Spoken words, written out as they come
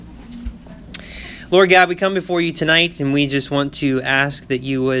Lord God, we come before you tonight, and we just want to ask that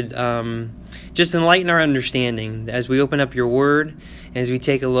you would just enlighten our understanding as we open up your word, as we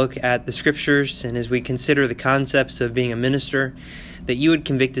take a look at the scriptures, and as we consider the concepts of being a minister, that you would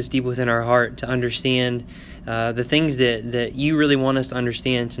convict us deep within our heart to understand the things that you really want us to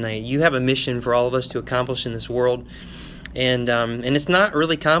understand tonight. You have a mission for all of us to accomplish in this world. And it's not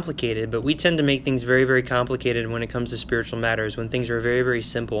really complicated, but we tend to make things very, very complicated when it comes to spiritual matters, when things are very, very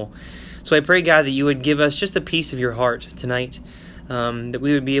simple. So I pray, God, that you would give us just a piece of your heart tonight, that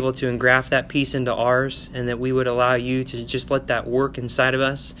we would be able to engraft that piece into ours, and that we would allow you to just let that work inside of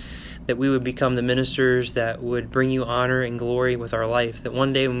us, that we would become the ministers that would bring you honor and glory with our life, that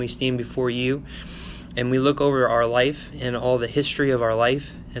one day when we stand before you and we look over our life and all the history of our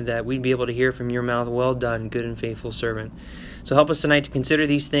life, and that we'd be able to hear from your mouth, well done, good and faithful servant. So help us tonight to consider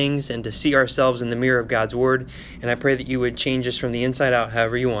these things and to see ourselves in the mirror of God's word. And I pray that you would change us from the inside out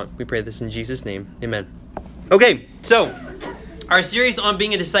however you want. We pray this in Jesus' name. Amen. Okay, so our series on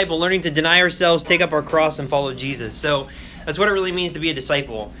being a disciple, learning to deny ourselves, take up our cross, and follow Jesus. So that's what it really means to be a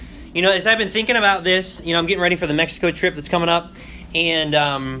disciple. You know, as I've been thinking about this, I'm getting ready for the Mexico trip that's coming up.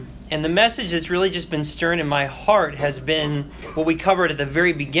 And the message that's really just been stirring in my heart has been what we covered at the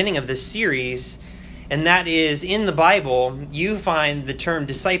very beginning of this series, and that is, in the Bible, you find the term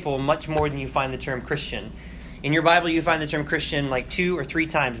disciple much more than you find the term Christian. In your Bible, you find the term Christian like 2 or 3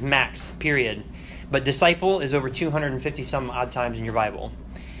 times max, period. But disciple is over 250 some odd times in your Bible.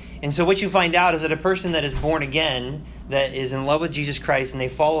 And so what you find out is that a person that is born again, that is in love with Jesus Christ, and they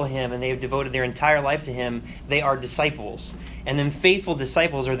follow him, and they have devoted their entire life to him, they are disciples. And then faithful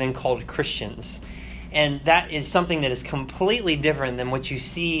disciples are then called Christians. And that is something that is completely different than what you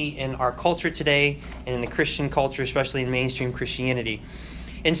see in our culture today and in the Christian culture, especially in mainstream Christianity.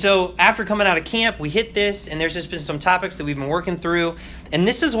 And so after coming out of camp, we hit this, and there's just been some topics that we've been working through. And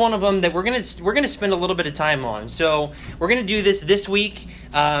this is one of them that we're going to spend a little bit of time on. So we're going to do this week.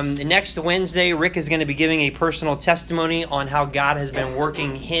 Next Wednesday, Rick is going to be giving a personal testimony on how God has been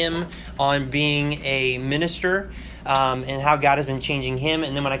working him on being a minister. And how God has been changing him.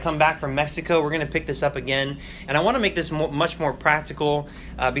 And then when I come back from Mexico, we're going to pick this up again. And I want to make this much more practical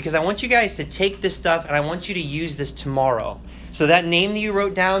because I want you guys to take this stuff and I want you to use this tomorrow. So that name that you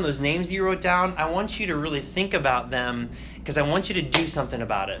wrote down, those names that you wrote down, I want you to really think about them because I want you to do something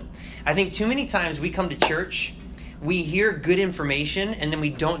about it. I think too many times we come to church, we hear good information, and then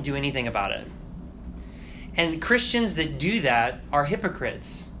we don't do anything about it. And Christians that do that are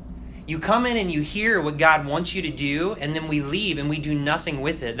hypocrites. You come in and you hear what God wants you to do, and then we leave and we do nothing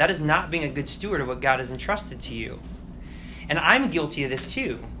with it. That is not being a good steward of what God has entrusted to you. And I'm guilty of this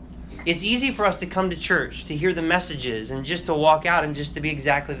too. It's easy for us to come to church, to hear the messages, and just to walk out and just to be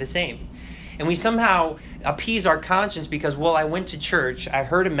exactly the same. And we somehow appease our conscience because, well, I went to church, I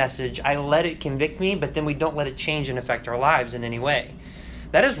heard a message, I let it convict me, but then we don't let it change and affect our lives in any way.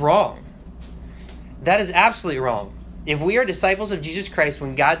 That is wrong. That is absolutely wrong. If we are disciples of Jesus Christ,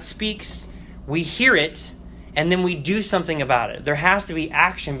 when God speaks, we hear it, and then we do something about it. There has to be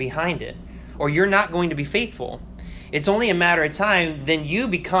action behind it, or you're not going to be faithful. It's only a matter of time, then you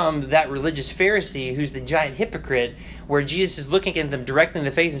become that religious Pharisee who's the giant hypocrite, where Jesus is looking at them directly in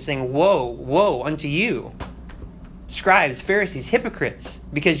the face and saying, woe, woe unto you, scribes, Pharisees, hypocrites,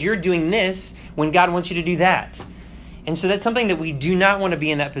 because you're doing this when God wants you to do that. And so that's something that we do not want to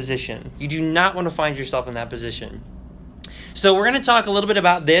be in that position. You do not want to find yourself in that position. So we're going to talk a little bit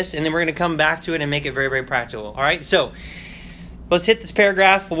about this, and then we're going to come back to it and make it very, very practical. All right, so let's hit this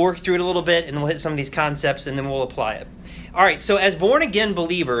paragraph. We'll work through it a little bit, and then we'll hit some of these concepts, and then we'll apply it. All right, so as born-again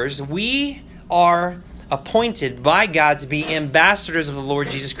believers, we are appointed by God to be ambassadors of the Lord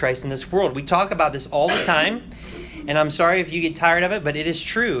Jesus Christ in this world. We talk about this all the time, and I'm sorry if you get tired of it, but it is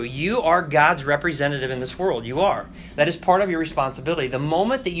true. You are God's representative in this world. You are. That is part of your responsibility. The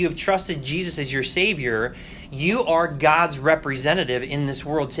moment that you have trusted Jesus as your Savior, you are God's representative in this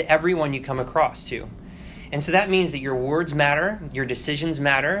world to everyone you come across to. And so that means that your words matter, your decisions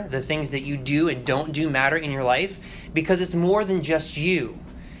matter, the things that you do and don't do matter in your life, because it's more than just you.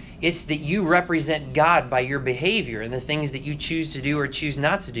 It's that you represent God by your behavior and the things that you choose to do or choose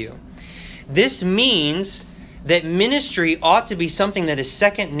not to do. This means that ministry ought to be something that is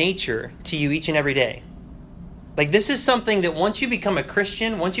second nature to you each and every day. Like, this is something that once you become a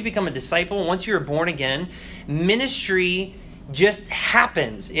Christian, once you become a disciple, once you're born again, ministry just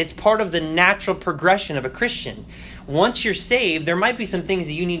happens. It's part of the natural progression of a Christian. Once you're saved, there might be some things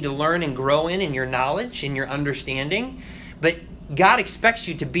that you need to learn and grow in your knowledge, in your understanding, but God expects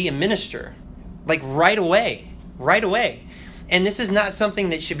you to be a minister, like right away. And this is not something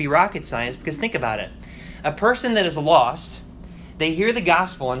that should be rocket science, because think about it. A person that is lost, they hear the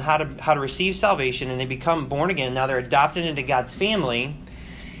gospel and how to receive salvation, and they become born again. Now they're adopted into God's family.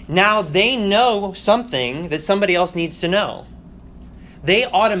 Now they know something that somebody else needs to know. They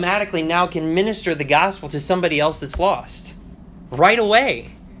automatically now can minister the gospel to somebody else that's lost right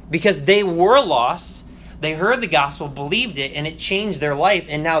away, because they were lost. They heard the gospel, believed it, and it changed their life.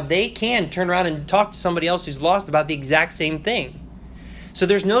 And now they can turn around and talk to somebody else who's lost about the exact same thing. So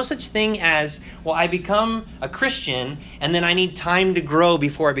there's no such thing as, well, I become a Christian and then I need time to grow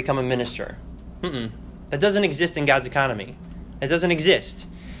before I become a minister. That doesn't exist in God's economy. It doesn't exist.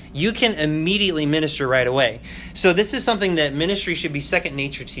 You can immediately minister right away. So this is something that ministry should be second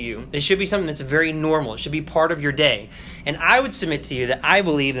nature to you. It should be something that's very normal. It should be part of your day. And I would submit to you that I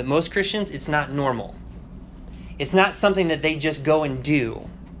believe that most Christians, it's not normal. It's not something that they just go and do.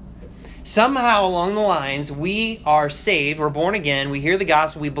 Somehow along the lines, we are saved, we're born again, we hear the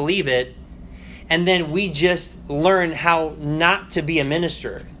gospel, we believe it, and then we just learn how not to be a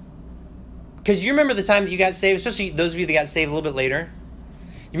minister. Because you remember the time that you got saved, especially those of you that got saved a little bit later?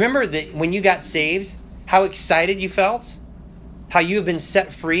 You remember that when you got saved, how excited you felt? How you have been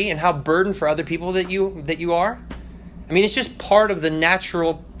set free and how burdened for other people that you are? I mean, it's just part of the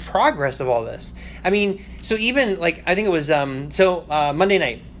natural progress of all this. I mean, so even like, I think it was, Monday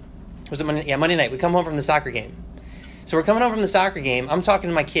night. Was it Monday? Yeah, Monday night. We come home from the soccer game. So we're coming home from the soccer game. I'm talking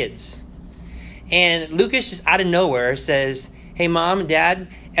to my kids. And Lucas just out of nowhere says, hey, Mom, Dad,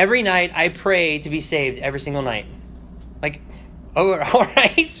 every night I pray to be saved every single night. Like, oh, all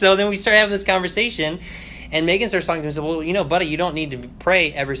right. So then we start having this conversation. And Megan starts talking to him and says, well, buddy, you don't need to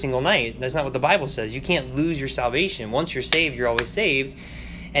pray every single night. That's not what the Bible says. You can't lose your salvation. Once you're saved, you're always saved.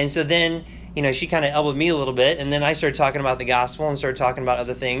 And so then, she kind of elbowed me a little bit. And then I started talking about the gospel and started talking about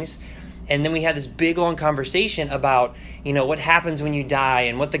other things. And then we had this big, long conversation about, what happens when you die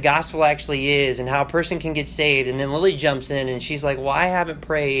and what the gospel actually is and how a person can get saved. And then Lily jumps in and she's like, well, I haven't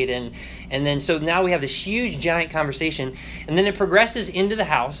prayed. And then so now we have this huge, giant conversation. And then it progresses into the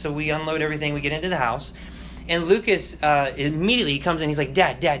house. So we unload everything. We get into the house. And Lucas immediately comes in. He's like,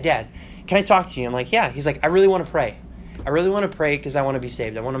 Dad, can I talk to you? I'm like, yeah. He's like, I really want to pray. I really want to pray because I want to be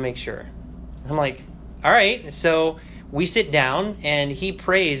saved. I want to make sure. I'm like, all right. So we sit down and he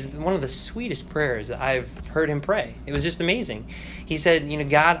prays one of the sweetest prayers that I've heard him pray. It was just amazing. He said,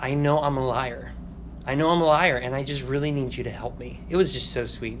 God, I know I'm a liar. And I just really need you to help me. It was just so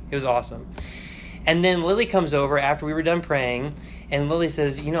sweet. It was awesome. And then Lily comes over after we were done praying, and Lily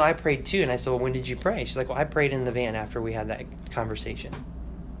says, I prayed too. And I said, well, when did you pray? She's like, well, I prayed in the van after we had that conversation.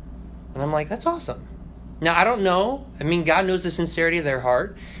 And I'm like, that's awesome. Now, I don't know. I mean, God knows the sincerity of their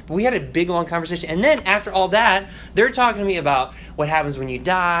heart. But we had a big, long conversation. And then after all that, they're talking to me about what happens when you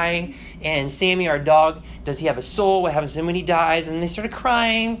die. And Sammy, our dog, does he have a soul? What happens to him when he dies? And they started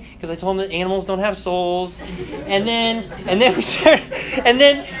crying because I told them that animals don't have souls. And then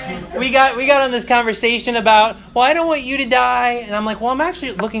we got on this conversation about, well, I don't want you to die. And I'm like, well, I'm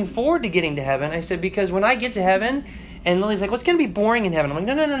actually looking forward to getting to heaven. I said, because when I get to heaven, and Lily's like, well, it's going to be boring in heaven. I'm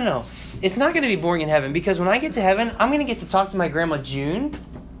like, no. It's not going to be boring in heaven because when I get to heaven, I'm going to get to talk to my Grandma June.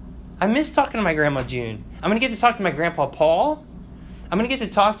 I miss talking to my Grandma June. I'm going to get to talk to my Grandpa Paul. I'm going to get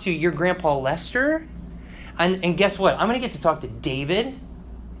to talk to your Grandpa Lester. And guess what? I'm going to get to talk to David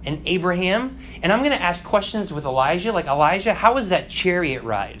and Abraham. And I'm going to ask questions with Elijah. Like, Elijah, how was that chariot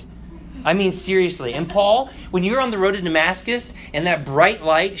ride? I mean, seriously. And Paul, when you were on the road to Damascus and that bright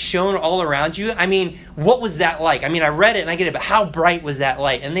light shone all around you, I mean, what was that like? I mean, I read it and I get it, but how bright was that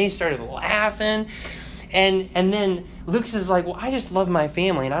light? And they started laughing. And then Lucas is like, well, I just love my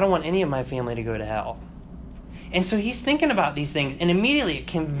family and I don't want any of my family to go to hell. And so he's thinking about these things, and immediately it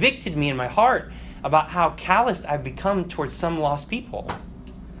convicted me in my heart about how calloused I've become towards some lost people.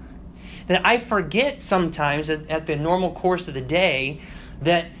 That I forget sometimes at the normal course of the day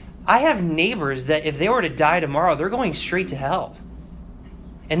that I have neighbors that if they were to die tomorrow, they're going straight to hell.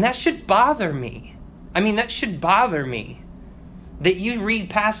 And that should bother me. That should bother me. That you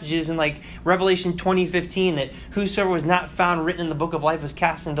read passages in like Revelation 20:15 that whosoever was not found written in the book of life was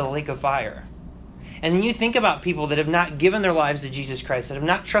cast into the lake of fire. And then you think about people that have not given their lives to Jesus Christ, that have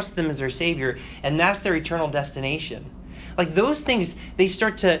not trusted Him as their Savior, and that's their eternal destination. Like those things, they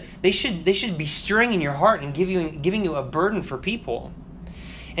should be stirring in your heart and giving you a burden for people.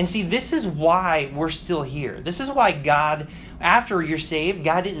 And see, this is why we're still here. This is why God, after you're saved,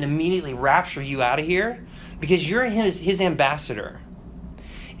 God didn't immediately rapture you out of here, because you're His ambassador.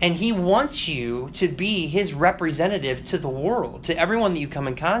 And He wants you to be His representative to the world, to everyone that you come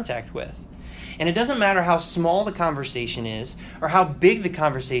in contact with. And it doesn't matter how small the conversation is or how big the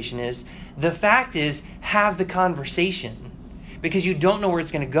conversation is. The fact is, have the conversation, because you don't know where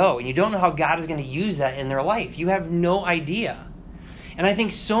it's going to go and you don't know how God is going to use that in their life. You have no idea. And I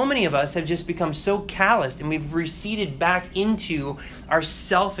think so many of us have just become so calloused and we've receded back into our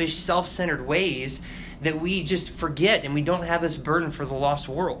selfish, self-centered ways that we just forget and we don't have this burden for the lost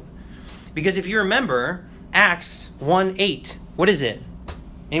world. Because if you remember, Acts 1:8, what is it?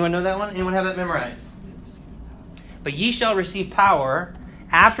 Anyone know that one? Anyone have that memorized? But ye shall receive power.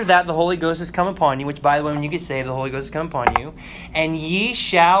 After that, the Holy Ghost has come upon you, which, by the way, when you get saved, the Holy Ghost has come upon you. And ye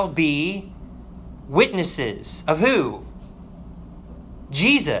shall be witnesses of who?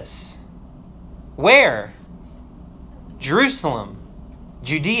 Jesus. Where? Jerusalem,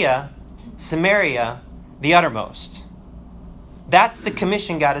 Judea, Samaria, the uttermost. That's the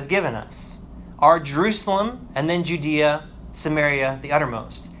commission God has given us. Our Jerusalem, and then Judea, Samaria, the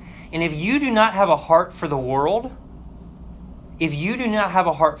uttermost. And if you do not have a heart for the world,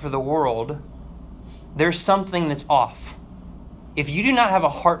 there's something that's off. If you do not have a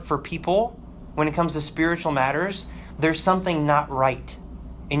heart for people when it comes to spiritual matters, there's something not right.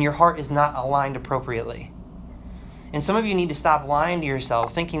 And your heart is not aligned appropriately. And some of you need to stop lying to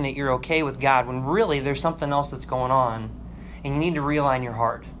yourself, thinking that you're okay with God, when really there's something else that's going on. And you need to realign your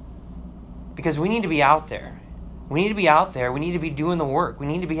heart. Because we need to be out there. We need to be out there. We need to be doing the work. We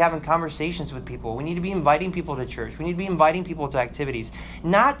need to be having conversations with people. We need to be inviting people to church. We need to be inviting people to activities.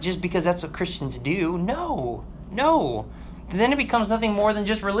 Not just because that's what Christians do. No. Then it becomes nothing more than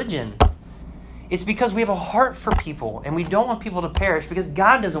just religion. It's because we have a heart for people and we don't want people to perish because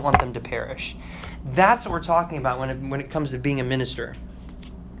God doesn't want them to perish. That's what we're talking about when it comes to being a minister.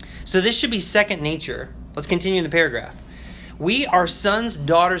 So this should be second nature. Let's continue the paragraph. We are sons,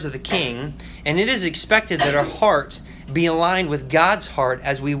 daughters of the King, and it is expected that our heart be aligned with God's heart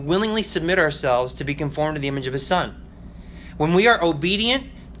as we willingly submit ourselves to be conformed to the image of His Son. When we are obedient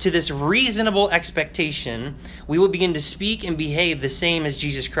to this reasonable expectation, we will begin to speak and behave the same as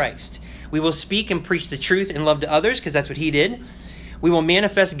Jesus Christ. We will speak and preach the truth in love to others, because that's what He did. We will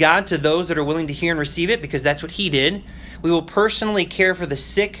manifest God to those that are willing to hear and receive it, because that's what He did. We will personally care for the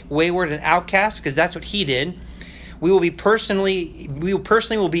sick, wayward, and outcast, because that's what He did. We will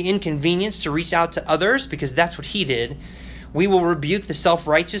personally be inconvenienced to reach out to others, because that's what He did. We will rebuke the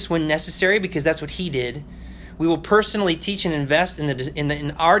self-righteous when necessary, because that's what He did. We will personally teach and invest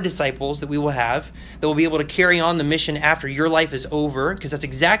in our disciples that we will have, that will be able to carry on the mission after your life is over, because that's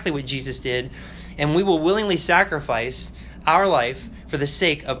exactly what Jesus did. And we will willingly sacrifice our life for the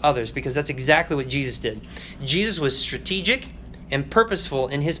sake of others, because that's exactly what Jesus did. Jesus was strategic and purposeful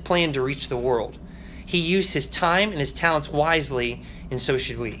in His plan to reach the world. He used His time and His talents wisely, and so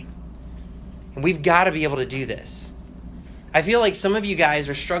should we. And we've got to be able to do this. I feel like some of you guys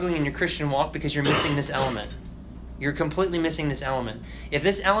are struggling in your Christian walk because you're missing this element. You're completely missing this element. If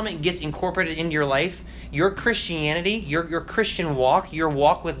this element gets incorporated into your life, your Christianity, your Christian walk, your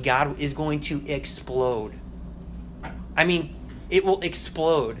walk with God is going to explode. I mean, it will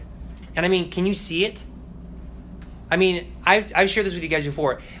explode. And I mean, can you see it? I mean, I've shared this with you guys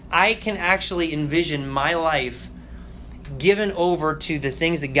before. I can actually envision my life given over to the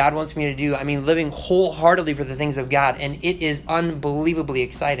things that God wants me to do. I mean, living wholeheartedly for the things of God. And it is unbelievably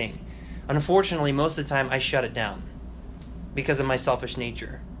exciting. Unfortunately, most of the time I shut it down because of my selfish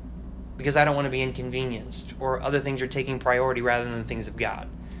nature. Because I don't want to be inconvenienced, or other things are taking priority rather than the things of God.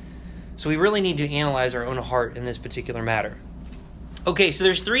 So we really need to analyze our own heart in this particular matter. Okay, so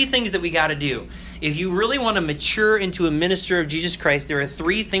there's three things that we got to do. If you really want to mature into a minister of Jesus Christ, there are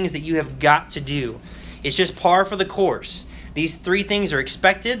three things that you have got to do. It's just par for the course. These three things are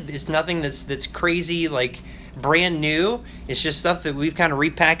expected. It's nothing that's crazy, like brand new. It's just stuff that we've kind of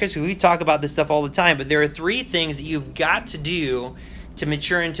repackaged. We talk about this stuff all the time, but there are three things that you've got to do to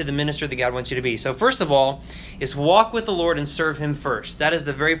mature into the minister that God wants you to be. So first of all, is walk with the Lord and serve Him first. That is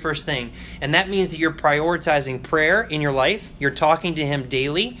the very first thing. And that means that you're prioritizing prayer in your life. You're talking to Him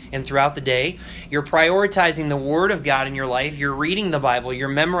daily and throughout the day. You're prioritizing the Word of God in your life. You're reading the Bible. You're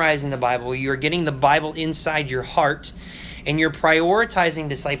memorizing the Bible. You're getting the Bible inside your heart. And you're prioritizing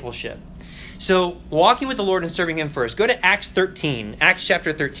discipleship. So walking with the Lord and serving Him first. Go to Acts 13. Acts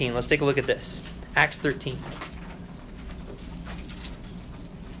chapter 13. Let's take a look at this. Acts 13.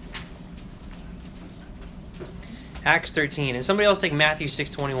 Acts 13. And somebody else take Matthew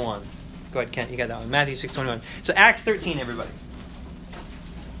 6:21. Go ahead, Kent. You got that one. Matthew 6:21. So Acts 13, everybody.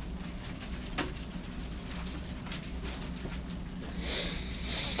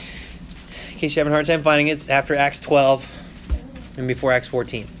 In case you're having a hard time finding it, it's after Acts 12 and before Acts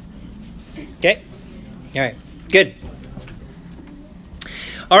 14. Okay? All right. Good.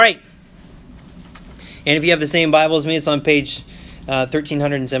 All right. And if you have the same Bible as me, it's on page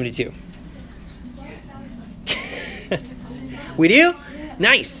 1372. We do?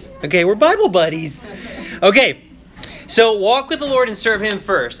 Nice. Okay, we're Bible buddies. Okay, So walk with the Lord and serve Him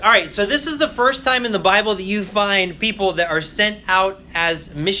first. All right, so this is the first time in the Bible that you find people that are sent out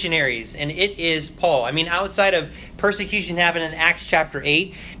as missionaries, and it is Paul. I mean, outside of persecution happened in Acts chapter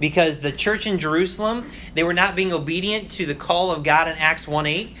 8, because the church in Jerusalem, they were not being obedient to the call of God in Acts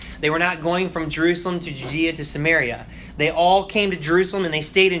 1:8. They were not going from Jerusalem to Judea to Samaria. They all came to Jerusalem and they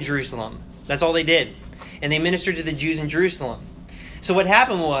stayed in Jerusalem. That's all they did. And they ministered to the Jews in Jerusalem. So what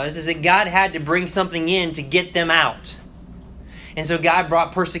happened is that God had to bring something in to get them out. And so God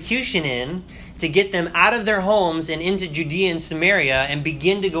brought persecution in to get them out of their homes and into Judea and Samaria and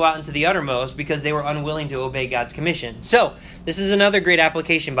begin to go out into the uttermost, because they were unwilling to obey God's commission. So, this is another great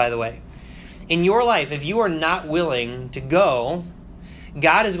application, by the way. In your life, if you are not willing to go,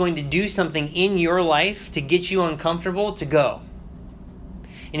 God is going to do something in your life to get you uncomfortable to go.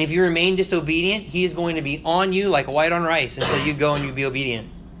 And if you remain disobedient, He is going to be on you like white on rice until you go and you be obedient.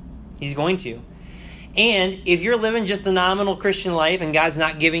 He's going to. And if you're living just the nominal Christian life and God's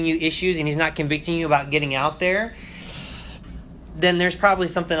not giving you issues and He's not convicting you about getting out there, then there's probably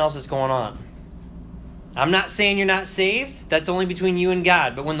something else that's going on. I'm not saying you're not saved. That's only between you and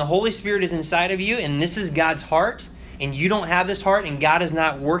God. But when the Holy Spirit is inside of you and this is God's heart, and you don't have this heart and God is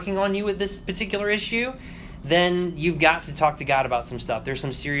not working on you with this particular issue, then you've got to talk to God about some stuff. There's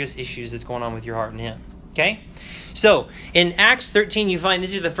some serious issues that's going on with your heart and Him. Okay? So, in Acts 13, you find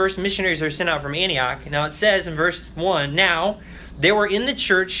these are the first missionaries that were sent out from Antioch. Now, it says in verse 1, "Now, there were in the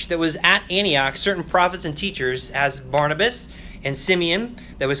church that was at Antioch certain prophets and teachers, as Barnabas and Simeon,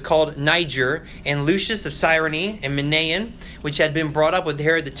 that was called Niger, and Lucius of Cyrene, and Manaen, which had been brought up with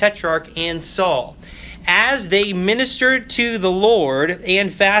Herod the Tetrarch, and Saul. As they ministered to the Lord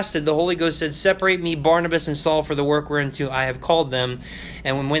and fasted, the Holy Ghost said, 'Separate me, Barnabas and Saul, for the work whereunto I have called them.'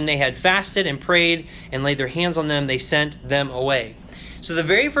 And when they had fasted and prayed and laid their hands on them, they sent them away." So the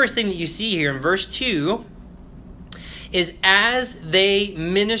very first thing that you see here in verse 2 is as they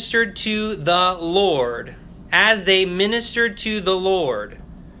ministered to the Lord. As they ministered to the Lord,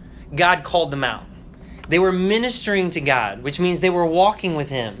 God called them out. They were ministering to God, which means they were walking with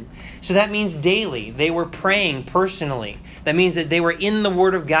Him. So that means daily. They were praying personally. That means that they were in the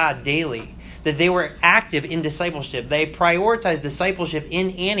Word of God daily. That they were active in discipleship. They prioritized discipleship in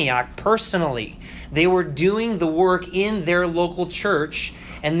Antioch personally. They were doing the work in their local church,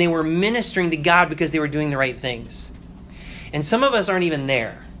 and they were ministering to God because they were doing the right things. And some of us aren't even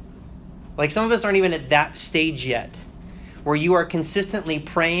there. Like, some of us aren't even at that stage yet, where you are consistently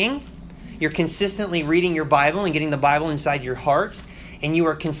praying, you're consistently reading your Bible and getting the Bible inside your heart, and you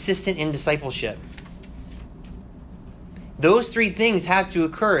are consistent in discipleship. Those three things have to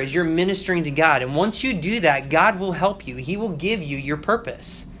occur as you're ministering to God. And once you do that, God will help you. He will give you your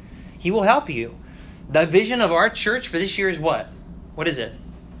purpose. He will help you. The vision of our church for this year is what? What is it?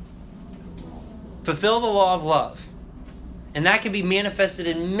 Fulfill the law of love. And that can be manifested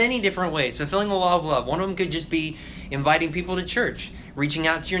in many different ways. Fulfilling the law of love. One of them could just be inviting people to church, reaching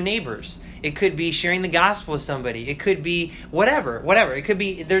out to your neighbors. It could be sharing the gospel with somebody. It could be whatever. It could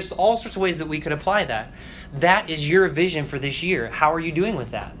be, there's all sorts of ways that we could apply that. That is your vision for this year. How are you doing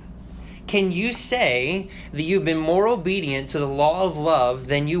with that? Can you say that you've been more obedient to the law of love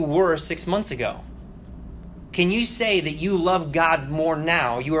than you were 6 months ago? Can you say that you love God more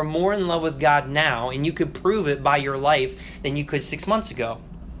now? You are more in love with God now, and you could prove it by your life than you could 6 months ago.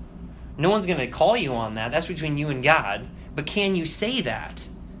 No one's going to call you on that. That's between you and God. But can you say that?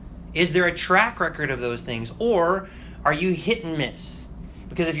 Is there a track record of those things? Or are you hit and miss?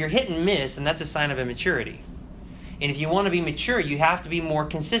 Because if you're hit and miss, then that's a sign of immaturity. And if you want to be mature, you have to be more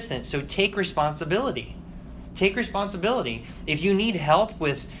consistent. So take responsibility. Take responsibility. If you need help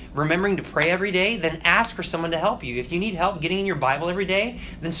with remembering to pray every day, then ask for someone to help you. If you need help getting in your Bible every day,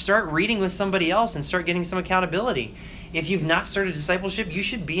 then start reading with somebody else and start getting some accountability. If you've not started discipleship, you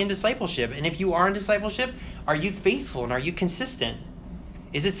should be in discipleship. And if you are in discipleship, are you faithful and are you consistent?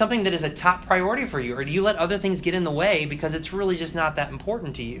 Is it something that is a top priority for you? Or do you let other things get in the way because it's really just not that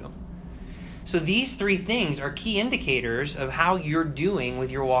important to you? So these three things are key indicators of how you're doing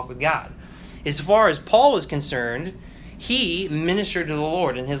with your walk with God. As far as Paul was concerned, he ministered to the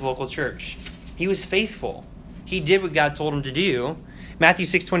Lord in his local church. He was faithful. He did what God told him to do. Matthew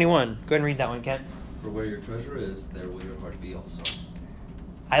 6:21. Go ahead and read that one, Kent. For where your treasure is, there will your heart be also.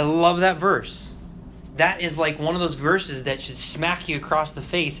 I love that verse. That is like one of those verses that should smack you across the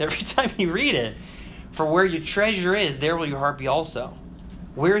face every time you read it. For where your treasure is, there will your heart be also.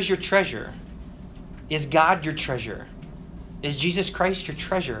 Where is your treasure? Is God your treasure? Is Jesus Christ your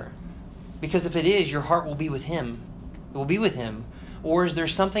treasure? Because if it is, your heart will be with Him. It will be with Him. Or is there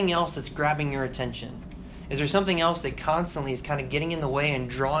something else that's grabbing your attention? Is there something else that constantly is kind of getting in the way and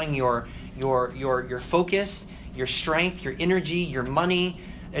drawing your focus, your strength, your energy, your money?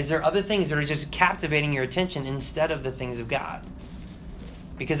 Is there other things that are just captivating your attention instead of the things of God?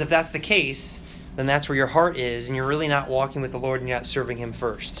 Because if that's the case, then that's where your heart is, and you're really not walking with the Lord and you're not serving Him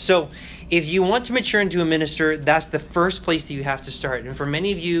first. So if you want to mature into a minister, that's the first place that you have to start. And for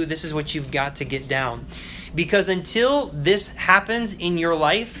many of you, this is what you've got to get down. Because until this happens in your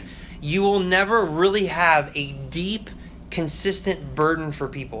life, you will never really have a deep, consistent burden for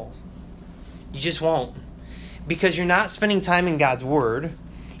people. You just won't. Because you're not spending time in God's Word.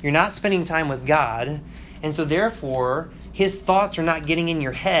 You're not spending time with God. And so therefore, His thoughts are not getting in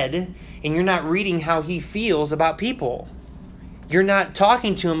your head, and you're not reading how He feels about people. You're not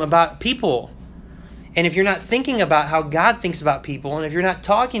talking to Him about people. And if you're not thinking about how God thinks about people, and if you're not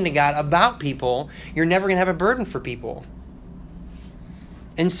talking to God about people, you're never going to have a burden for people.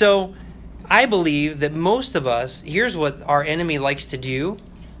 And so I believe that most of us, here's what our enemy likes to do.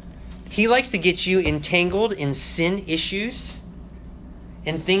 He likes to get you entangled in sin issues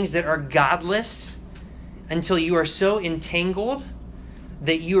and things that are godless until you are so entangled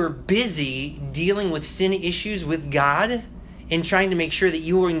that you are busy dealing with sin issues with God and trying to make sure that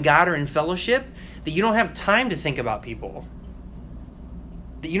you and God are in fellowship, that you don't have time to think about people.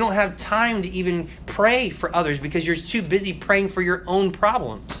 That you don't have time to even pray for others because you're too busy praying for your own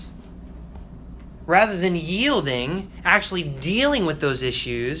problems. Rather than yielding, actually dealing with those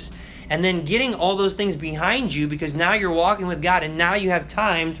issues, and then getting all those things behind you because now you're walking with God and now you have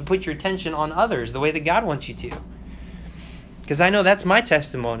time to put your attention on others the way that God wants you to. Because I know that's my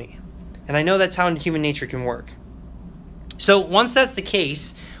testimony. And I know that's how human nature can work. So once that's the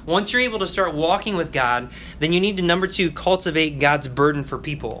case, once you're able to start walking with God, then you need to, number 2, cultivate God's burden for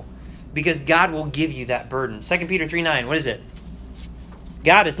people. Because God will give you that burden. 2 Peter 3:9, what is it?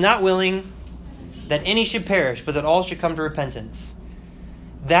 God is not willing that any should perish, but that all should come to repentance.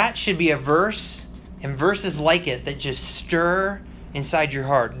 That should be a verse and verses like it that just stir inside your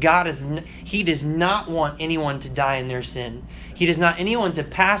heart. He does not want anyone to die in their sin. He does not anyone to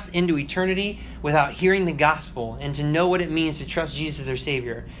pass into eternity without hearing the gospel and to know what it means to trust Jesus as their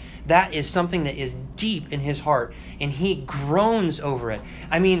Savior. That is something that is deep in His heart, and He groans over it.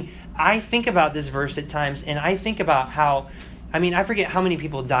 I mean, I think about this verse at times, and I think about how, I forget how many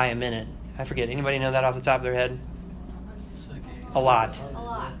people die a minute. I forget. Anybody know that off the top of their head? A lot.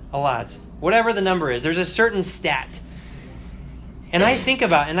 Whatever the number is, there's a certain stat. And I think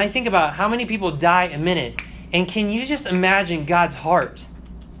about how many people die a minute. And can you just imagine God's heart?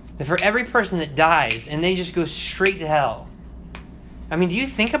 That for every person that dies and they just go straight to hell. Do you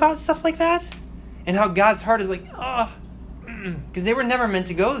think about stuff like that? And how God's heart is like, because they were never meant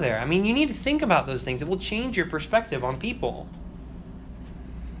to go there. You need to think about those things. It will change your perspective on people.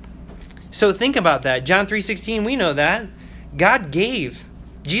 So think about that. John 3:16, we know that. God gave.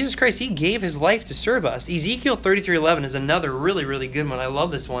 Jesus Christ, He gave His life to serve us. Ezekiel 33:11 is another really, really good one. I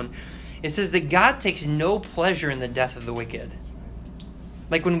love this one. It says that God takes no pleasure in the death of the wicked.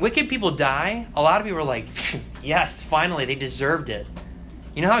 Like when wicked people die, a lot of people are like, yes, finally, they deserved it.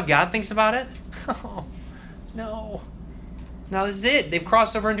 You know how God thinks about it? Oh, no. Now this is it. They've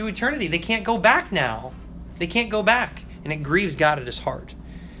crossed over into eternity. They can't go back now. They can't go back. And it grieves God at His heart.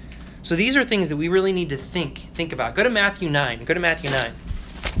 So these are things that we really need to think about. Go to Matthew 9.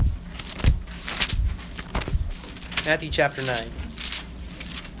 Matthew chapter 9.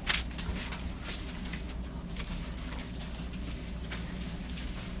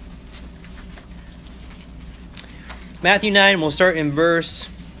 Matthew 9, we'll start in verse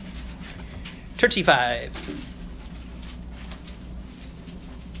 35.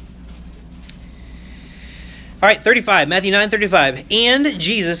 All right, 35, Matthew 9:35. And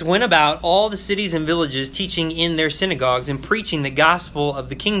Jesus went about all the cities and villages, teaching in their synagogues and preaching the gospel of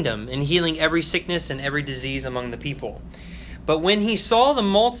the kingdom and healing every sickness and every disease among the people. But when He saw the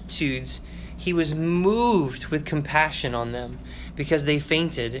multitudes, He was moved with compassion on them, because they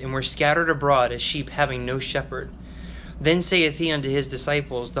fainted and were scattered abroad as sheep having no shepherd. Then saith He unto His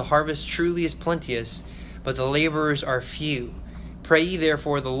disciples, the harvest truly is plenteous, but the laborers are few. Pray ye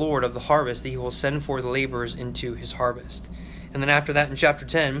therefore the Lord of the harvest that He will send forth laborers into His harvest. And then after that in chapter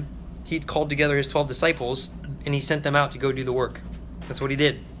 10, He called together His 12 disciples and He sent them out to go do the work. That's what He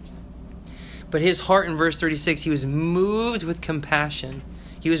did. But His heart in verse 36, He was moved with compassion.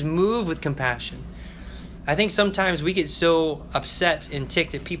 He was moved with compassion. I think sometimes we get so upset and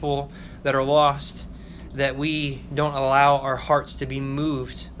ticked at people that are lost that we don't allow our hearts to be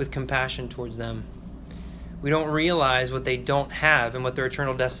moved with compassion towards them. We don't realize what they don't have and what their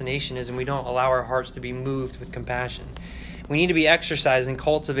eternal destination is, and we don't allow our hearts to be moved with compassion. We need to be exercising,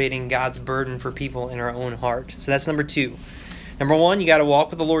 cultivating God's burden for people in our own heart. So that's number 2. Number one, you got to walk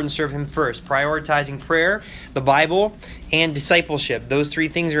with the Lord and serve Him first, prioritizing prayer, the Bible, and discipleship. Those three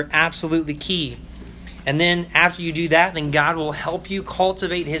things are absolutely key. And then after you do that, then God will help you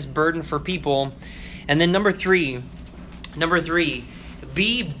cultivate His burden for people. And then number three,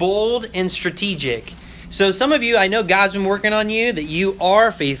 be bold and strategic. So some of you, I know God's been working on you, that you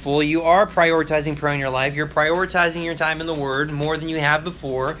are faithful, you are prioritizing prayer in your life, you're prioritizing your time in the Word more than you have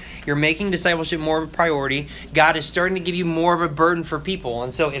before, you're making discipleship more of a priority. God is starting to give you more of a burden for people.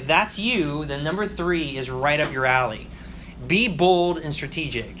 And so if that's you, then number three is right up your alley. Be bold and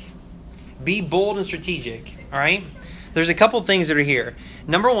strategic. Be bold and strategic, all right? There's a couple things that are here.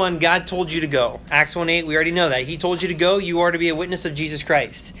 Number one, God told you to go. Acts 1:8, we already know that. He told you to go. You are to be a witness of Jesus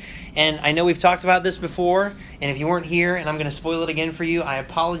Christ. And I know we've talked about this before, and if you weren't here, and I'm going to spoil it again for you, I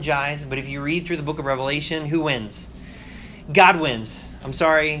apologize, but if you read through the book of Revelation, who wins? God wins. I'm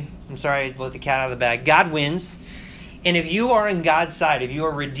sorry, I let the cat out of the bag. God wins. And if you are on God's side, if you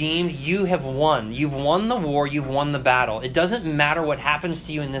are redeemed, you have won. You've won the war, you've won the battle. It doesn't matter what happens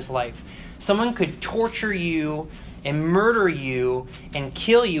to you in this life. Someone could torture you and murder you and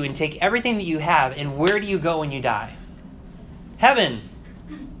kill you and take everything that you have, and where do you go when you die? Heaven.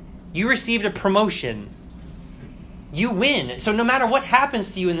 You received a promotion. You win. So no matter what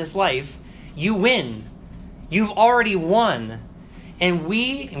happens to you in this life, you win. You've already won. And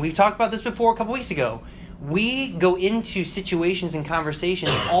we've talked about this before a couple weeks ago, we go into situations and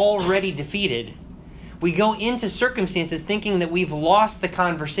conversations already defeated. We go into circumstances thinking that we've lost the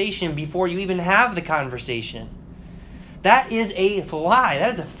conversation before you even have the conversation. That is a lie.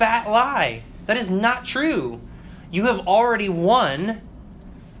 That is a fat lie. That is not true. You have already won.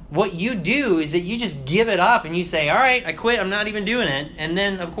 What you do is that you just give it up and you say, all right, I quit, I'm not even doing it. And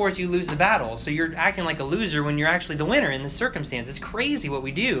then, of course, you lose the battle. So you're acting like a loser when you're actually the winner in this circumstance. It's crazy what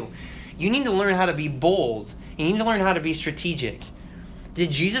we do. You need to learn how to be bold. You need to learn how to be strategic.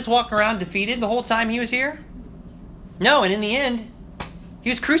 Did Jesus walk around defeated the whole time He was here? No, and in the end, He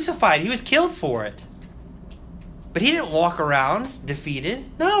was crucified. He was killed for it. But He didn't walk around defeated.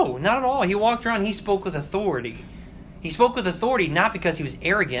 No, not at all. He walked around, He spoke with authority. He spoke with authority not because He was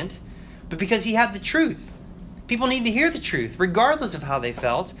arrogant, but because He had the truth. People need to hear the truth, regardless of how they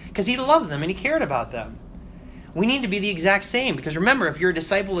felt, because He loved them and He cared about them. We need to be the exact same, because remember, if you're a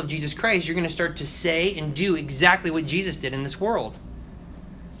disciple of Jesus Christ, you're going to start to say and do exactly what Jesus did in this world.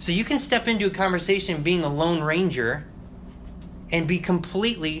 So you can step into a conversation being a lone ranger and be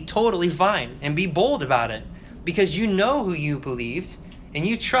completely, totally fine and be bold about it, because you know who you believed, and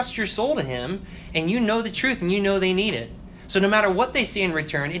you trust your soul to Him, and you know the truth, and you know they need it. So no matter what they say in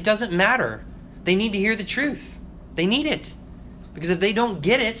return, it doesn't matter. They need to hear the truth. They need it. Because if they don't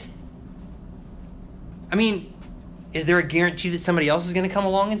get it, I mean, is there a guarantee that somebody else is going to come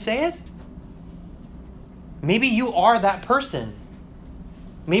along and say it? Maybe you are that person.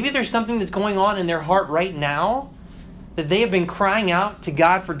 Maybe there's something that's going on in their heart right now that they have been crying out to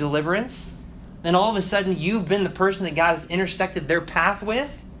God for deliverance. Then all of a sudden you've been the person that God has intersected their path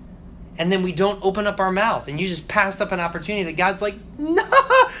with, and then we don't open up our mouth, and you just passed up an opportunity that God's like,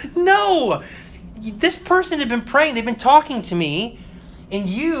 no, this person had been praying, they've been talking to me, and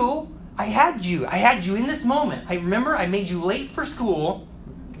I had you in this moment. I remember I made you late for school,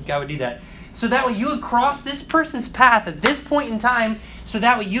 because God would do that, so that way you would cross this person's path at this point in time, so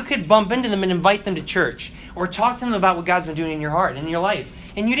that way you could bump into them and invite them to church, or talk to them about what God's been doing in your heart and in your life,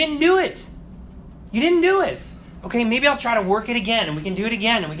 and you didn't do it. You didn't do it. Okay, maybe I'll try to work it again, and we can do it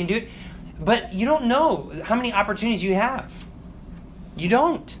again, and we can do it. But you don't know how many opportunities you have. You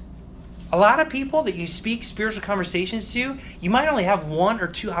don't. A lot of people that you speak spiritual conversations to, you might only have one or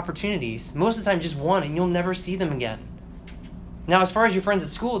two opportunities. Most of the time just one, and you'll never see them again. Now, as far as your friends at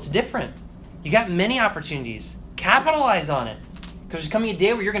school, it's different. You got many opportunities. Capitalize on it. Because there's coming a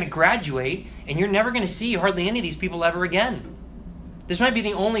day where you're going to graduate, and you're never going to see hardly any of these people ever again. This might be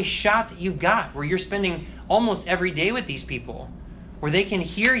the only shot that you've got where you're spending almost every day with these people, where they can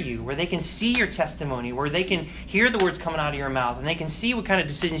hear you, where they can see your testimony, where they can hear the words coming out of your mouth, and they can see what kind of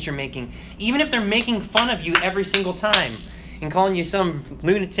decisions you're making, even if they're making fun of you every single time and calling you some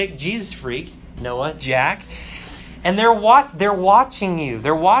lunatic Jesus freak, Noah, Jack. And they're watching you.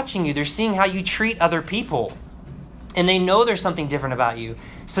 They're watching you. They're seeing how you treat other people. And they know there's something different about you.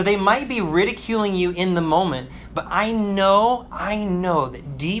 So they might be ridiculing you in the moment, but I know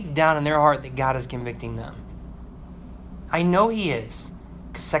that deep down in their heart that God is convicting them. I know He is.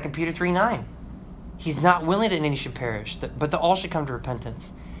 Because 2 Peter 3:9. He's not willing that any should perish, but that all should come to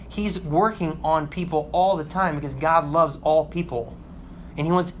repentance. He's working on people all the time because God loves all people. And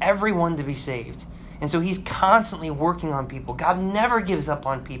He wants everyone to be saved. And so he's constantly working on people. God never gives up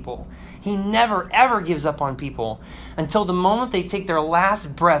on people. He never, ever gives up on people. Until the moment they take their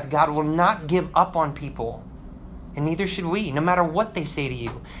last breath, God will not give up on people. And neither should we, no matter what they say to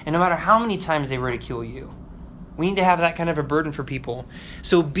you, and no matter how many times they ridicule you. We need to have that kind of a burden for people.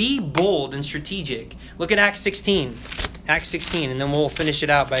 So be bold and strategic. Look at Acts 16. Acts 16, and then we'll finish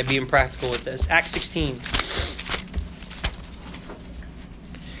it out by being practical with this. Acts 16.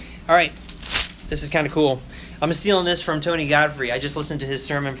 All right. This is kind of cool. I'm stealing this from Tony Godfrey. I just listened to his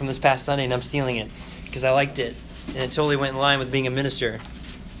sermon from this past Sunday, and I'm stealing it because I liked it. And it totally went in line with being a minister.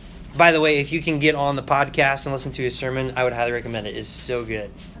 By the way, if you can get on the podcast and listen to his sermon, I would highly recommend it. It's so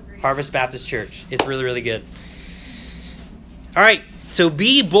good. Agreed. Harvest Baptist Church. It's really, really good. All right. So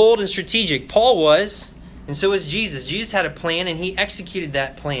be bold and strategic. Paul was, and so was Jesus. Jesus had a plan, and he executed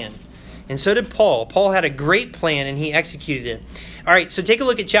that plan. And so did Paul. Paul had a great plan, and he executed it. All right, so take a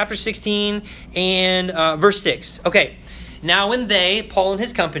look at chapter 16 and verse 6. Okay, now when they, Paul and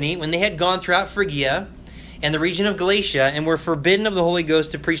his company, when they had gone throughout Phrygia and the region of Galatia and were forbidden of the Holy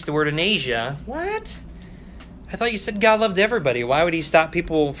Ghost to preach the word in Asia. What? I thought you said God loved everybody. Why would he stop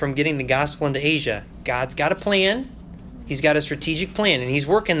people from getting the gospel into Asia? God's got a plan. He's got a strategic plan, and he's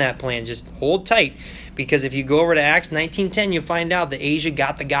working that plan. Just hold tight, because if you go over to Acts 19:10, you'll find out that Asia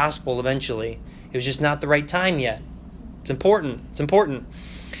got the gospel eventually. It was just not the right time yet. It's important. It's important.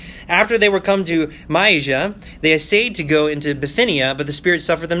 After they were come to Mysia, they essayed to go into Bithynia, but the Spirit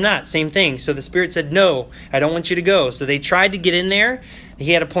suffered them not. Same thing. So the Spirit said, no, I don't want you to go. So they tried to get in there.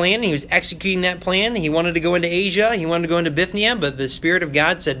 He had a plan. And he was executing that plan. He wanted to go into Asia. He wanted to go into Bithynia, but the Spirit of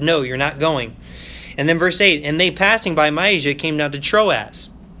God said, no, you're not going. And then verse 8, and they passing by Mysia came down to Troas.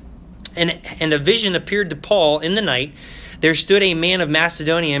 And a vision appeared to Paul in the night. There stood a man of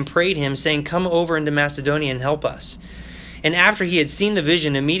Macedonia and prayed him, saying, come over into Macedonia and help us. And after he had seen the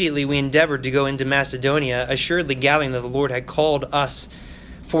vision, immediately we endeavored to go into Macedonia, assuredly gathering that the Lord had called us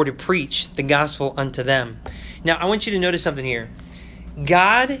for to preach the gospel unto them. Now, I want you to notice something here.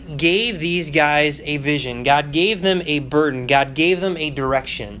 God gave these guys a vision. God gave them a burden. God gave them a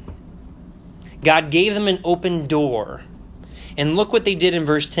direction. God gave them an open door. And look what they did in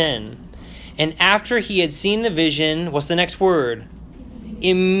verse 10. And after he had seen the vision, what's the next word?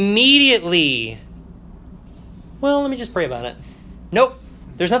 Immediately. Well, let me just pray about it. Nope.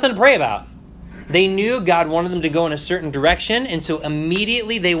 There's nothing to pray about. They knew God wanted them to go in a certain direction, and so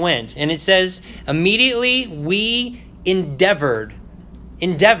immediately they went. And it says, immediately we endeavored.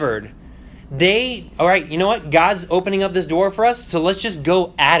 Endeavored. All right, you know what? God's opening up this door for us, so let's just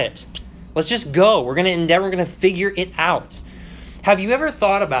go at it. Let's just go. We're going to endeavor. We're going to figure it out. Have you ever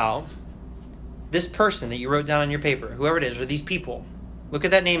thought about this person that you wrote down on your paper, whoever it is, or these people? Look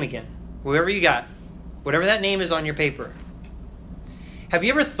at that name again. Whoever you got, whatever that name is on your paper. Have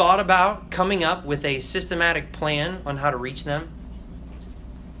you ever thought about coming up with a systematic plan on how to reach them?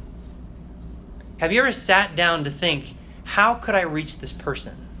 Have you ever sat down to think, how could I reach this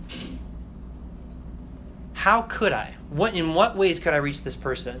person? How could I? In what ways could I reach this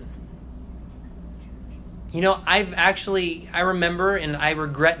person? You know, I remember, and I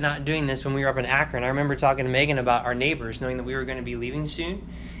regret not doing this when we were up in Akron. I remember talking to Megan about our neighbors, knowing that we were going to be leaving soon.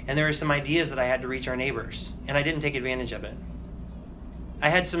 And there were some ideas that I had to reach our neighbors. And I didn't take advantage of it. I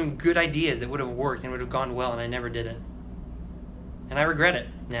had some good ideas that would have worked and would have gone well, and I never did it. And I regret it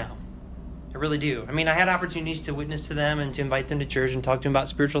now. I really do. I mean, I had opportunities to witness to them and to invite them to church and talk to them about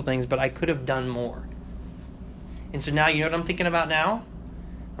spiritual things, but I could have done more. And so now, you know what I'm thinking about now?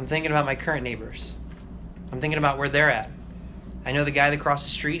 I'm thinking about my current neighbors. I'm thinking about where they're at. I know the guy that crossed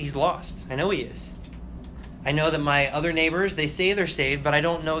the street, he's lost. I know he is. I know that my other neighbors, they say they're saved, but I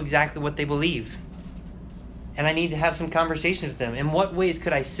don't know exactly what they believe. And I need to have some conversations with them. In what ways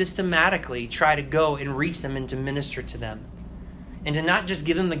could I systematically try to go and reach them and to minister to them? And to not just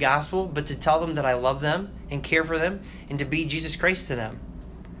give them the gospel, but to tell them that I love them and care for them and to be Jesus Christ to them.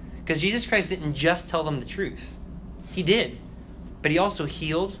 Because Jesus Christ didn't just tell them the truth. He did. But he also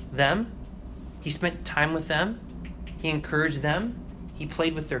healed them. He spent time with them. He encouraged them. He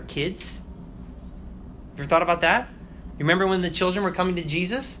played with their kids. You ever thought about that? You remember when the children were coming to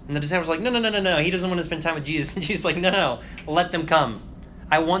Jesus? And the disciples were like, no. He doesn't want to spend time with Jesus. And Jesus is like, no. Let them come.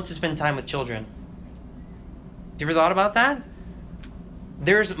 I want to spend time with children. You ever thought about that?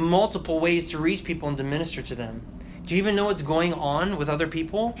 There's multiple ways to reach people and to minister to them. Do you even know what's going on with other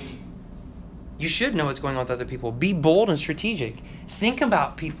people? You should know what's going on with other people. Be bold and strategic. Think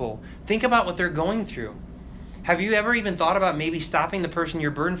about people. Think about what they're going through. Have you ever even thought about maybe stopping the person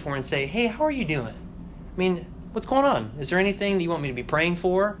you're burdened for and say, hey, how are you doing? I mean, what's going on? Is there anything that you want me to be praying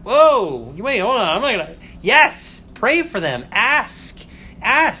for? Whoa, wait, hold on. I'm not going to. Yes, pray for them. Ask.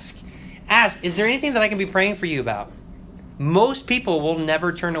 ask, is there anything that I can be praying for you about? Most people will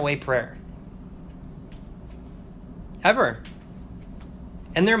never turn away prayer. Ever.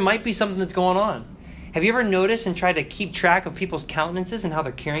 And there might be something that's going on. Have you ever noticed and tried to keep track of people's countenances and how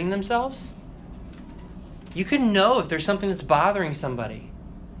they're carrying themselves? You can know if there's something that's bothering somebody.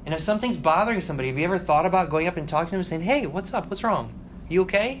 And if something's bothering somebody, have you ever thought about going up and talking to them and saying, hey, what's up? What's wrong? You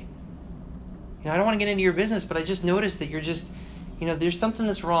okay? I don't want to get into your business, but I just noticed that you're just, there's something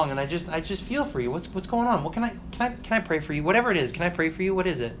that's wrong, and I just feel for you. What's going on? What can I pray for you? Whatever it is, can I pray for you? What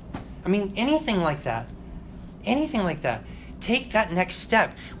is it? Anything like that. Anything like that. Take that next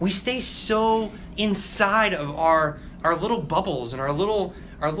step. We stay so inside of our little bubbles and our little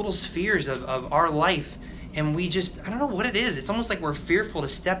spheres of our life, and we just, I don't know what it is. It's almost like we're fearful to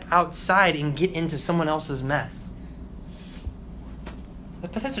step outside and get into someone else's mess.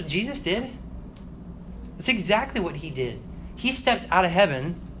 But that's what Jesus did. That's exactly what he did. He stepped out of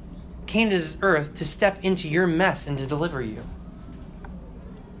heaven, came to this earth to step into your mess and to deliver you.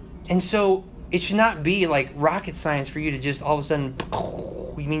 And so it should not be like rocket science for you to just all of a sudden,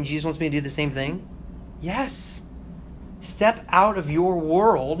 you mean Jesus wants me to do the same thing? Yes. Step out of your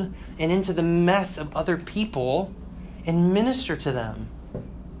world and into the mess of other people and minister to them.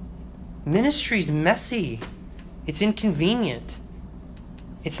 Ministry's messy. It's inconvenient.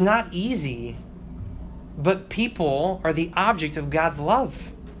 It's not easy. But people are the object of God's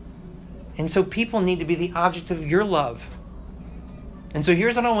love. And so people need to be the object of your love. And so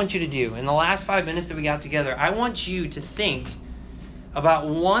here's what I want you to do. In the last 5 minutes that we got together, I want you to think about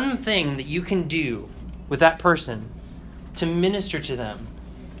one thing that you can do with that person to minister to them,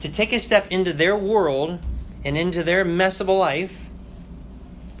 to take a step into their world and into their mess of a life,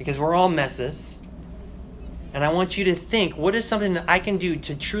 because we're all messes. And I want you to think, what is something that I can do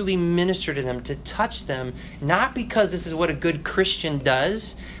to truly minister to them, to touch them, not because this is what a good Christian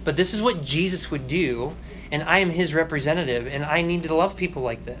does, but this is what Jesus would do. And I am his representative, and I need to love people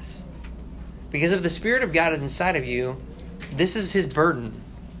like this. Because if the Spirit of God is inside of you, this is his burden.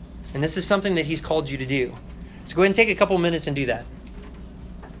 And this is something that he's called you to do. So go ahead and take a couple minutes and do that.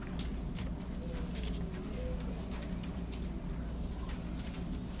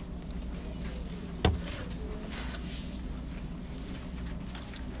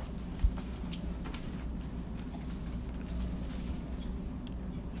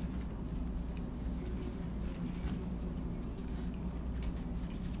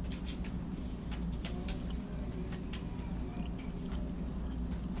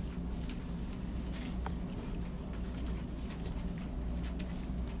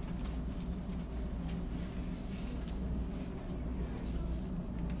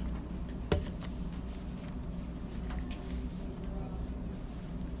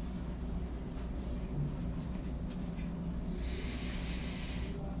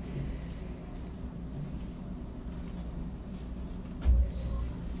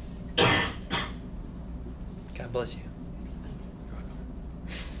 God bless you. You're welcome.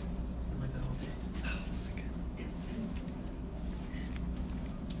 Something like that all day. Oh, that's so good.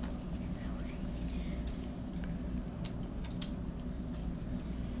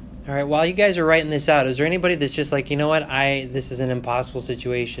 All right, while you guys are writing this out, is there anybody that's just like, you know what, this is an impossible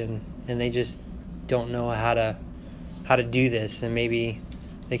situation, and they just don't know how to do this, and maybe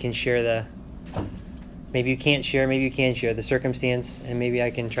they can share maybe you can't share, maybe you can share the circumstance, and maybe I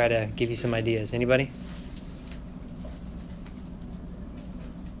can try to give you some ideas. Anybody?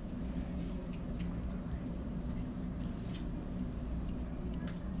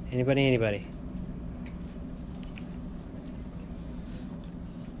 Anybody?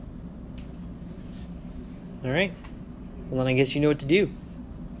 All right. Well, then I guess you know what to do.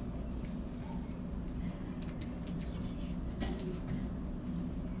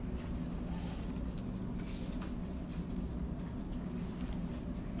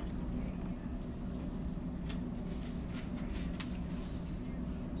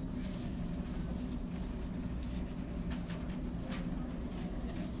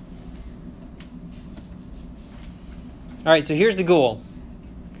 All right, so here's the goal.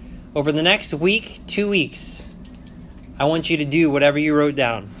 Over the next week, 2 weeks, I want you to do whatever you wrote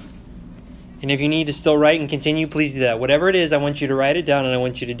down. And if you need to still write and continue, please do that. Whatever it is, I want you to write it down and I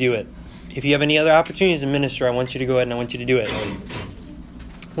want you to do it. If you have any other opportunities to minister, I want you to go ahead and I want you to do it.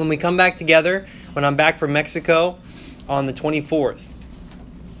 When we come back together, when I'm back from Mexico on the 24th,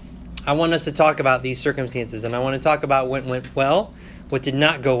 I want us to talk about these circumstances. And I want to talk about what went well, what did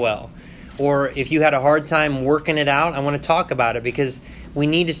not go well. Or if you had a hard time working it out, I want to talk about it because we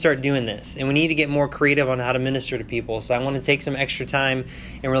need to start doing this. And we need to get more creative on how to minister to people. So I want to take some extra time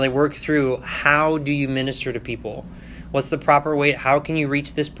and really work through how do you minister to people? What's the proper way? How can you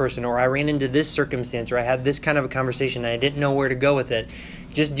reach this person? Or I ran into this circumstance, or I had this kind of a conversation and I didn't know where to go with it.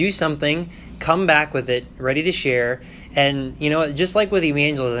 Just do something, come back with it, ready to share. And, just like with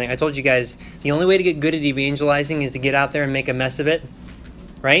evangelizing, I told you guys, the only way to get good at evangelizing is to get out there and make a mess of it,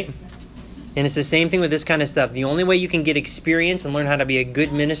 right? And it's the same thing with this kind of stuff. The only way you can get experience and learn how to be a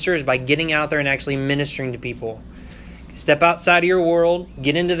good minister is by getting out there and actually ministering to people. Step outside of your world,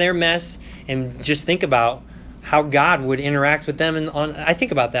 get into their mess, and just think about how God would interact with them. I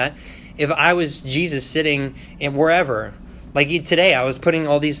think about that. If I was Jesus sitting in wherever, like today, I was putting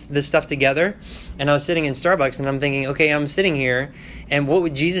all this stuff together, and I was sitting in Starbucks, and I'm thinking, okay, I'm sitting here, and what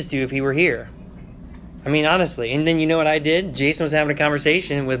would Jesus do if he were here? I mean, honestly. And then you know what I did? Jason was having a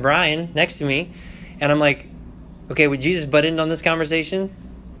conversation with Brian next to me, and I'm like, okay, would Jesus butt in on this conversation?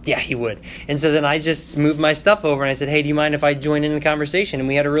 Yeah, he would. And so then I just moved my stuff over, and I said, hey, do you mind if I join in the conversation? And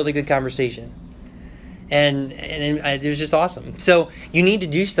we had a really good conversation. And it was just awesome. So you need to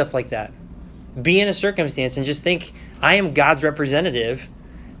do stuff like that. Be in a circumstance and just think, I am God's representative.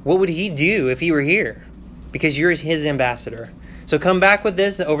 What would he do if he were here? Because you're his ambassador. So come back with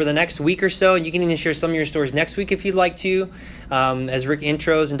this over the next week or so, and you can even share some of your stories next week if you'd like to, as Rick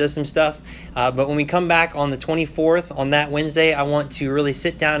intros and does some stuff. But when we come back on the 24th, on that Wednesday, I want to really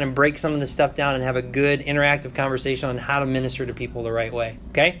sit down and break some of this stuff down and have a good interactive conversation on how to minister to people the right way.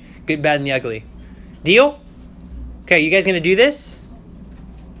 Okay? Good, bad, and the ugly. Deal? Okay, you guys going to do this?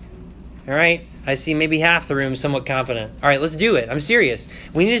 All right. I see maybe half the room somewhat confident. All right, let's do it. I'm serious.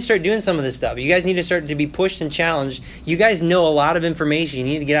 We need to start doing some of this stuff. You guys need to start to be pushed and challenged. You guys know a lot of information. You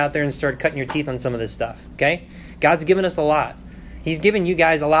need to get out there and start cutting your teeth on some of this stuff, okay? God's given us a lot. He's given you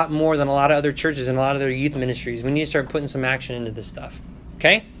guys a lot more than a lot of other churches and a lot of other youth ministries. We need to start putting some action into this stuff,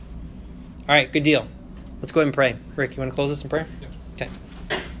 okay? All right, good deal. Let's go ahead and pray. Rick, you want to close us in prayer? Yep.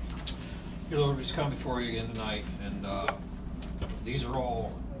 Okay. Dear Lord, we just come before you again tonight, and these are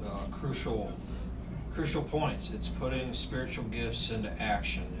all crucial points. It's putting spiritual gifts into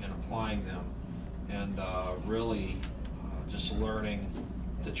action and applying them, and really just learning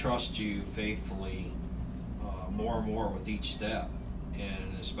to trust you faithfully more and more with each step,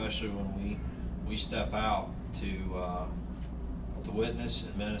 and especially when we step out to witness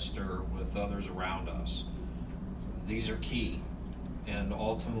and minister with others around us. These are key, and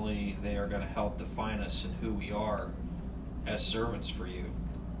ultimately they are going to help define us and who we are as servants for you.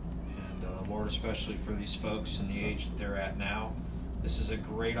 And Lord, especially for these folks in the age that they're at now, this is a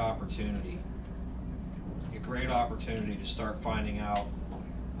great opportunity to start finding out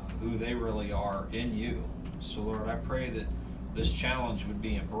who they really are in you. So Lord, I pray that this challenge would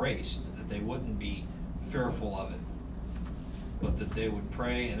be embraced, that they wouldn't be fearful of it, but that they would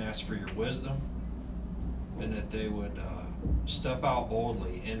pray and ask for your wisdom, and that they would step out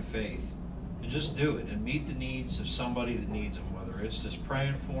boldly in faith and just do it and meet the needs of somebody that needs them, whether it's just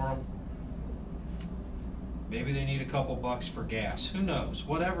praying for them. Maybe they need a couple bucks for gas. Who knows?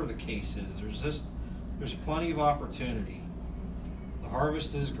 Whatever the case is, there's plenty of opportunity. The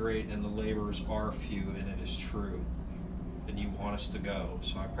harvest is great and the laborers are few, and it is true. And you want us to go.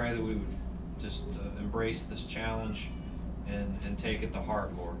 So I pray that we would just embrace this challenge and take it to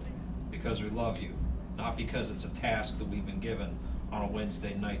heart, Lord, because we love you, not because it's a task that we've been given on a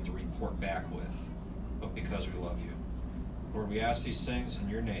Wednesday night to report back with, but because we love you. Lord, we ask these things in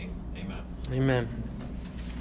your name. Amen. Amen.